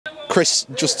Chris,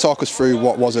 just talk us through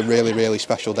what was a really, really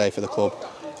special day for the club.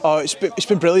 Oh, it's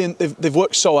been brilliant. They've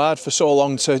worked so hard for so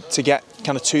long to get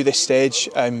kind of to this stage.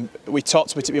 We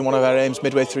talked about it being one of our aims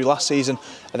midway through last season,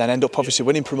 and then end up obviously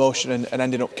winning promotion and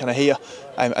ending up kind of here.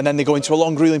 And then they go into a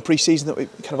long, grueling pre-season that we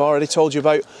kind of already told you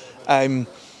about.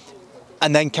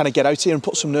 And then kind of get out here and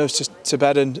put some nerves to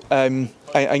bed and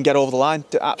get over the line.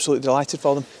 Absolutely delighted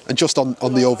for them. And just on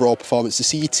the overall performance, to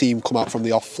see your team come out from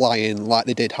the off flying like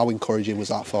they did, how encouraging was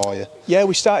that for you? Yeah,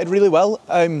 we started really well.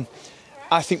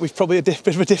 I think we've probably a bit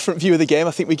of a different view of the game.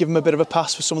 I think we give them a bit of a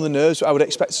pass for some of the nerves. I would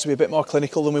expect us to be a bit more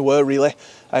clinical than we were really,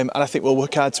 and I think we'll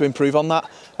work hard to improve on that.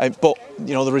 But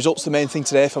you know, the result's the main thing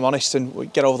today, if I'm honest, and we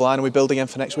get over the line and we build again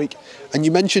for next week. And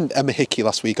you mentioned Emma Hickey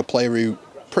last week, a player who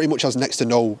pretty much has next to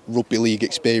no rugby league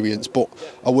experience, but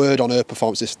a word on her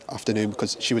performance this afternoon,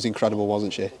 because she was incredible,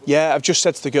 wasn't she? Yeah, I've just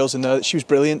said to the girls in there that she was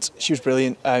brilliant. She was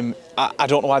brilliant. I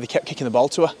don't know why they kept kicking the ball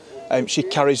to her. She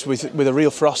carries with a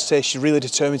real ferocity. She's really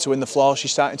determined to win the floor.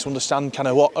 She's starting to understand kind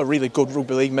of what a really good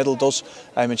rugby league middle does,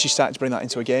 and she's starting to bring that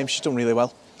into a game. She's done really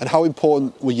well. And how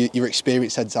important were your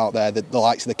experienced heads out there, the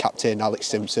likes of the captain, Alex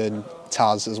Simpson,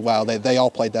 Taz as well? They all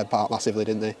played their part massively,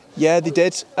 didn't they? Yeah, they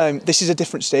did. This is a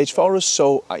different stage for us,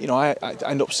 so you know, I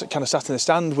end up kind of sat in the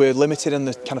stand. We're limited in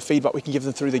the kind of feedback we can give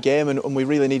them through the game, and we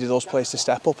really needed those players to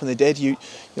step up, and they did. You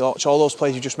watch all those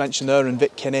players you just mentioned there, and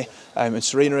Vic Kinney and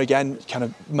Serena again, kind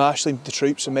of marshalling the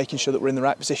troops and making sure that we're in the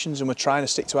right positions, and we're trying to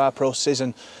stick to our processes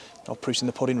and proofs in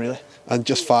the pudding, really. And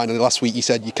just finally, last week you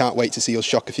said you can't wait to see us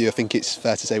shock a few. I think it's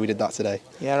fair to say we did that today.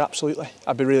 Yeah, absolutely.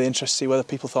 I'd be really interested to see whether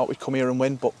people thought we'd come here and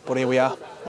win, but here we are.